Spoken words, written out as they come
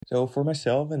So for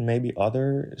myself and maybe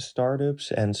other startups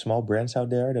and small brands out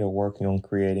there that are working on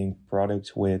creating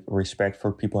products with respect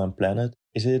for people and planet,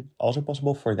 is it also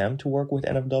possible for them to work with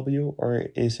NFW, or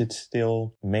is it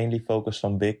still mainly focused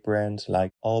on big brands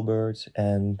like Allbirds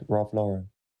and Ralph Lauren?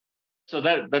 So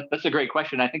that's a great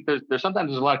question. I think there's sometimes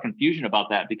there's a lot of confusion about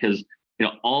that because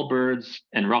Allbirds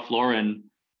and Ralph Lauren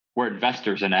were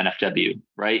investors in NFW,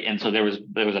 right? And so there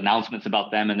was announcements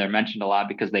about them, and they're mentioned a lot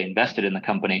because they invested in the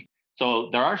company. So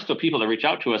there are still people that reach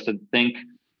out to us and think,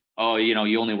 oh,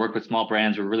 you only work with small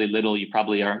brands, we're really little, you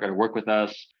probably aren't going to work with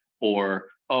us, or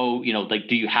oh, like,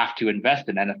 do you have to invest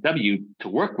in NFW to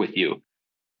work with you?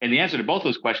 And the answer to both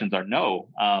those questions are no.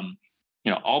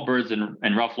 Allbirds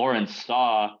and Ralph Lauren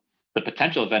saw the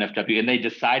potential of NFW and they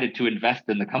decided to invest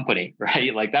in the company,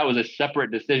 right? Like that was a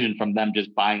separate decision from them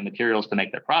just buying materials to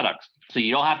make their products. So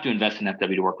you don't have to invest in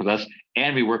NFW to work with us.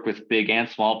 And we work with big and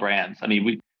small brands. I mean,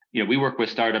 we work with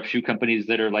startup shoe companies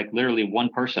that are like literally one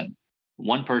person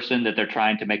that they're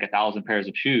trying to make 1,000 pairs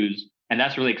of shoes. And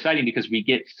that's really exciting because we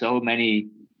get so many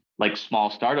like small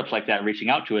startups like that reaching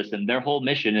out to us, and their whole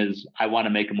mission is, I want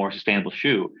to make a more sustainable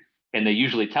shoe. And they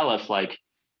usually tell us like,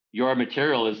 your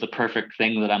material is the perfect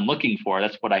thing that I'm looking for.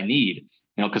 That's what I need,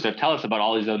 because they tell us about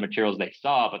all these other materials they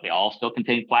saw, but they all still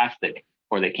contain plastic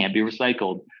or they can't be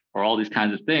recycled or all these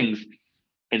kinds of things.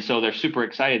 And so they're super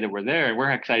excited that we're there, and we're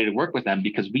excited to work with them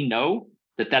because we know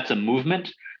that that's a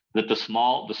movement that the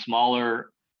smaller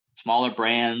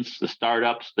brands, the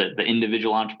startups, the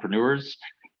individual entrepreneurs,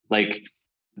 like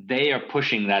they are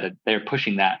pushing that. They're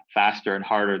pushing that faster and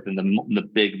harder than the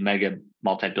big mega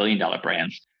multi-billion-dollar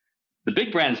brands. The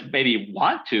big brands maybe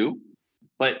want to,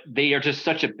 but they are just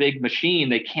such a big machine.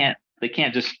 They can't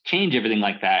just change everything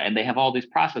like that. And they have all these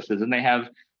processes and they have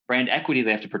brand equity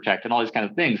they have to protect and all these kind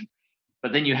of things.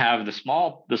 But then you have the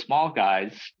small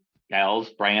guys, gals,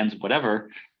 brands, whatever,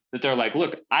 that they're like,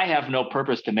 look, I have no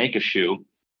purpose to make a shoe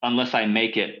unless I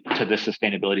make it to this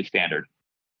sustainability standard.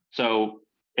 So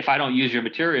if I don't use your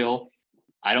material,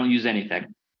 I don't use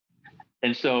anything.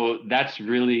 And so that's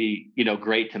really,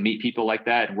 great to meet people like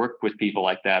that and work with people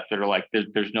like that are like,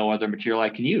 there's no other material I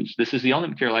can use. This is the only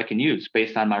material I can use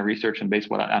based on my research and based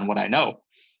on what I know.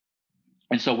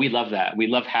 And so we love that. We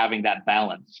love having that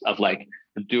balance of like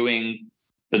doing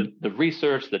the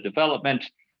research, the development,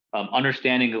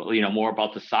 understanding, more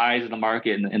about the size of the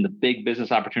market and the big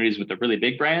business opportunities with the really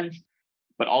big brands,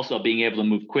 but also being able to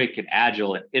move quick and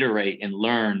agile and iterate and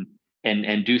learn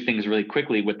and do things really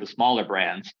quickly with the smaller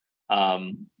brands. That's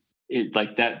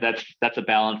a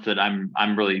balance that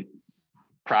I'm really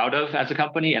proud of as a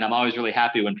company. And I'm always really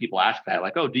happy when people ask that,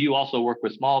 like, oh, do you also work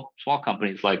with small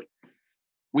companies? Like,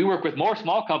 we work with more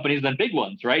small companies than big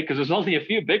ones, right? Because there's only a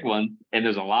few big ones and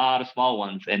there's a lot of small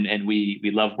ones. And we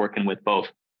love working with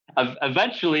both.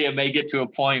 Eventually it may get to a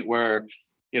point where,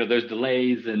 there's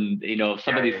delays and, if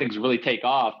some of these things really take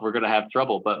off, we're going to have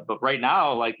trouble. But right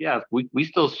now, like, yeah, we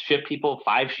still ship people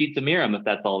 5 sheets of Mirum if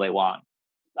that's all they want.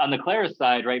 On the Clarus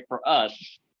side, right, for us,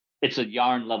 it's a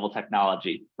yarn level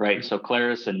technology, right? So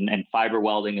Clarus and fiber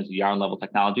welding is a yarn level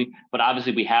technology, but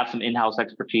obviously we have some in-house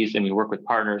expertise and we work with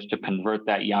partners to convert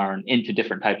that yarn into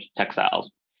different types of textiles.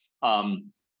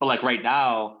 But like right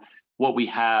now, what we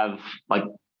have, like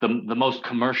the most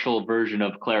commercial version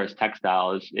of Clarus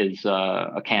textile is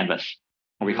a canvas,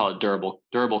 and we call it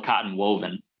durable cotton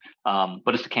woven.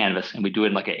 But it's a canvas, and we do it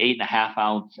in like an 8.5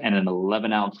 ounce and an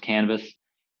 11 ounce canvas.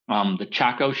 The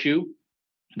Chaco shoe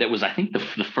that was, I think,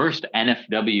 the first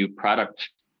NFW product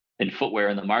in footwear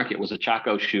in the market was a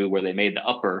Chaco shoe where they made the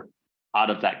upper out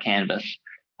of that canvas,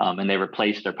 and they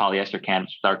replaced their polyester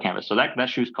canvas with our canvas. So that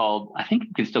shoe's called, I think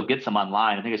you can still get some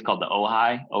online. I think it's called the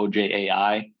Ojai,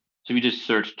 Ojai. So if you just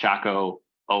search Chaco,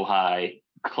 Ojai,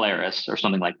 Clarus or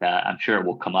something like that, I'm sure it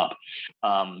will come up.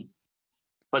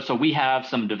 But so we have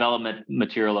some development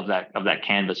material of that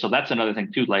canvas. So that's another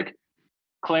thing too. Like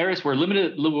Clarus, we're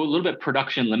limited, a little bit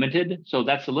production limited. So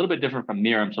that's a little bit different from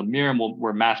Mirum. So Mirum,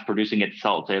 we're mass producing it to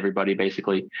sell to everybody,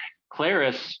 basically.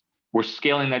 Clarus, we're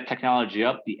scaling that technology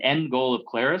up. The end goal of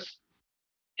Clarus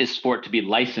is for it to be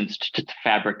licensed to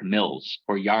fabric mills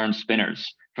or yarn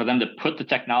spinners, for them to put the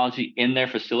technology in their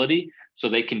facility so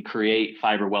they can create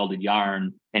fiber welded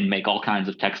yarn and make all kinds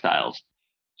of textiles.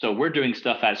 So we're doing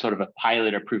stuff at sort of a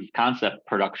pilot or proof of concept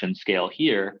production scale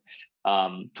here,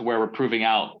 to where we're proving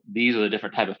out these are the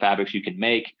different type of fabrics you can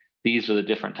make. These are the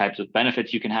different types of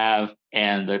benefits you can have.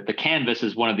 And the canvas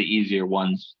is one of the easier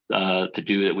ones to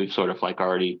do that we've sort of like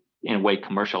already in a way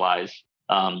commercialized.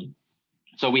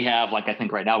 So we have, like, I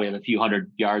think right now we have a few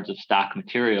hundred yards of stock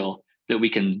material that we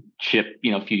can ship,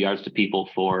 a few yards to people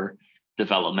for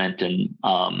development. And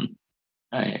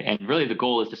really the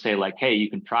goal is to say like, hey, you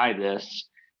can try this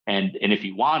And if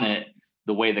you want it,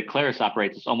 the way that Clarus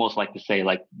operates, it's almost like to say,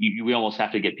 like, we almost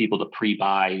have to get people to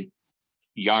pre-buy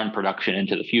yarn production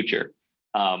into the future.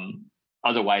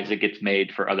 Otherwise, it gets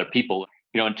made for other people.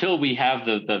 Until we have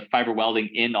the fiber welding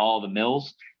in all the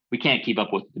mills, we can't keep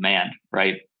up with the demand,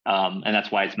 right? And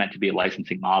that's why it's meant to be a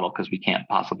licensing model, because we can't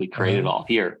possibly create it all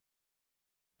here.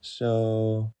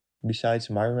 So besides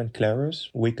Myron and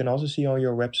Clarus, we can also see on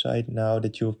your website now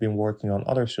that you've been working on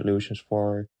other solutions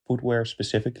for footwear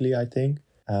specifically, I think.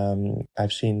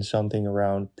 I've seen something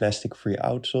around plastic-free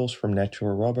outsoles from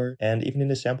natural rubber. And even in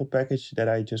the sample package that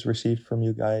I just received from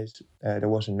you guys, there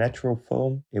was a natural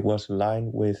foam. It was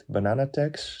lined with banana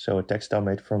tex, so a textile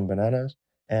made from bananas.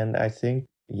 And I think,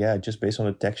 just based on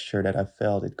the texture that I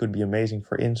felt, it could be amazing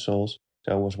for insoles.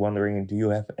 So I was wondering, do you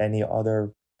have any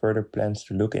other further plans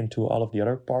to look into all of the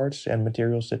other parts and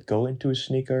materials that go into a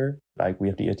sneaker? Like we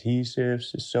have the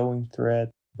adhesives, the sewing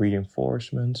thread,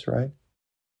 reinforcements, right?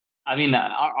 I mean,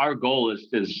 our goal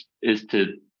is to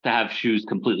have shoes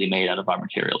completely made out of our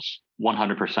materials,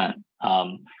 100%.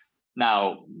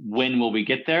 Now, when will we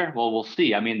get there? Well, we'll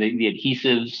see. I mean, the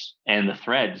adhesives and the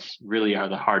threads really are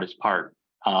the hardest part.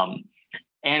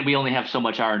 And we only have so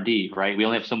much R&D, right? We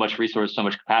only have so much resource, so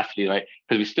much capacity, right?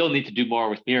 Because we still need to do more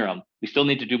with Mirum. We still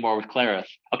need to do more with Clarus.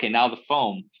 Okay, now the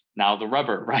foam, now the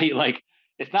rubber, right? Like,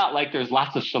 it's not like there's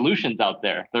lots of solutions out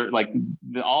there. They're like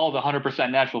all the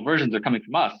 100% natural versions are coming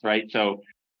from us, right? So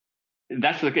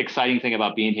that's the exciting thing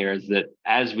about being here, is that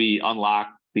as we unlock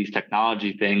these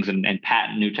technology things and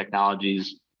patent new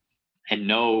technologies and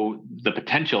know the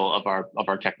potential of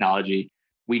our technology,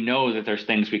 we know that there's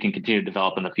things we can continue to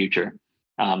develop in the future.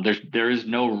 There is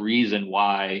no reason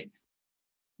why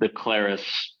the Clarus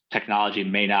technology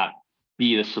may not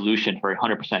be the solution for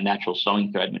 100% natural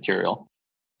sewing thread material.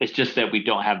 It's just that we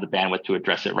don't have the bandwidth to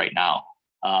address it right now.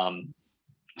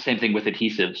 Same thing with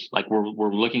adhesives. Like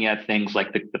we're looking at things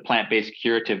like the plant-based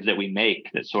curatives that we make,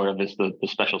 that sort of is the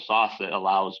special sauce that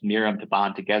allows Mirum to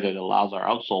bond together, that allows our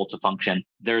outsole to function.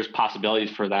 There's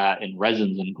possibilities for that in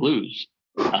resins and glues.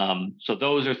 So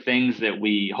those are things that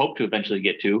we hope to eventually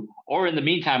get to. Or in the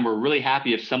meantime, we're really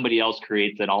happy if somebody else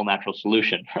creates an all-natural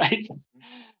solution, right?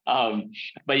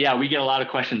 But yeah, we get a lot of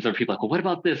questions from people like, well, what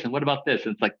about this? And what about this?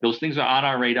 And it's like, those things are on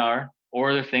our radar,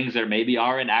 or the things that maybe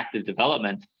are in active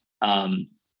development.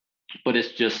 But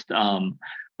it's just,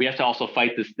 we have to also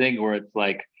fight this thing where it's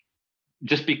like,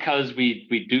 just because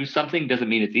we do something doesn't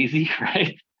mean it's easy,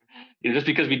 right? Just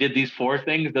because we did these 4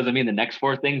 things doesn't mean the next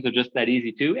 4 things are just that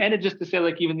easy too. And it's just to say,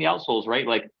 like, even the outsoles, right?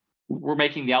 Like, we're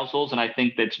making the outsoles, and I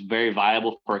think that's very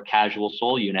viable for a casual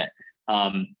sole unit.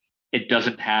 It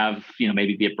doesn't have,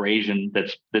 maybe the abrasion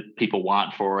that people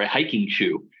want for a hiking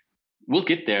shoe. We'll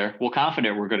get there. We're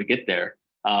confident we're going to get there.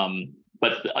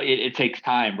 But it takes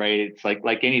time, right? It's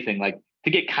like anything. Like,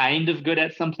 to get kind of good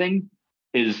at something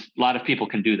is, a lot of people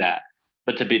can do that,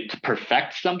 but to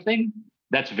perfect something,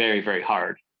 that's very, very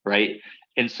hard, right?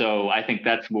 And so I think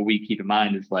that's what we keep in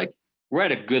mind, is like, we're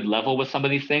at a good level with some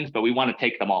of these things, but we want to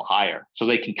take them all higher so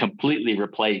they can completely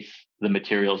replace the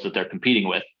materials that they're competing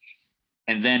with.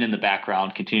 And then in the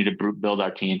background, continue to build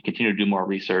our team, continue to do more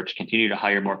research, continue to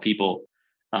hire more people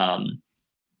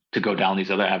to go down these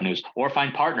other avenues, or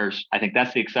find partners. I think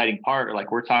that's the exciting part.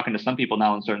 Like, we're talking to some people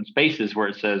now in certain spaces where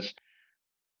it says,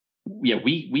 yeah,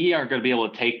 we are going to be able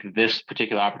to take this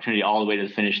particular opportunity all the way to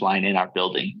the finish line in our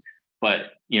building. But,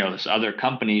 this other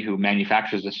company who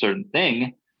manufactures a certain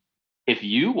thing, if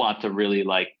you want to really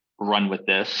like run with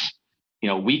this,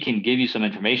 we can give you some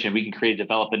information. We can create a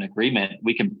development agreement.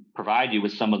 We can provide you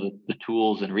with some of the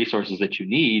tools and resources that you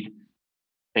need,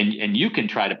 and you can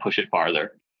try to push it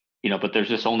farther. But there's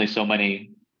just only so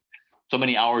many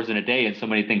hours in a day and so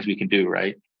many things we can do,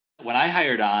 right? When I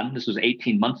hired on, this was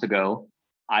 18 months ago,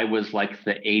 I was like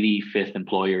the 85th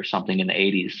employee or something in the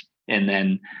 80s. And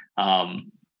then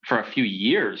for a few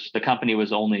years, the company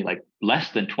was only like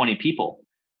less than 20 people.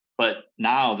 But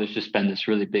now there's just been this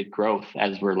really big growth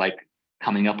as we're like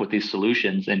coming up with these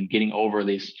solutions and getting over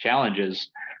these challenges.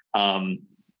 And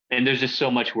there's just so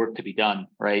much work to be done,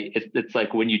 right? It's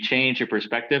like, when you change your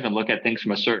perspective and look at things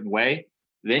from a certain way,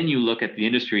 then you look at the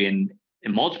industry in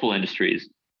multiple industries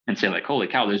and say, like, holy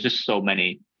cow, there's so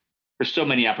many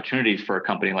opportunities for a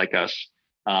company like us.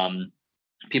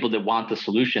 People that want the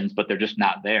solutions, but they're just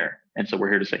not there. And so we're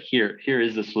here to say, here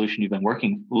is the solution you've been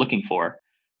looking for.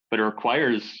 But it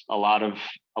requires a lot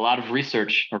of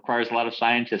research, requires a lot of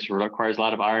scientists, requires a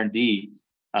lot of R&D,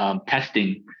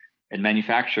 testing and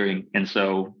manufacturing. And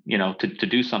so, to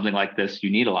do something like this, you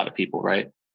need a lot of people, right?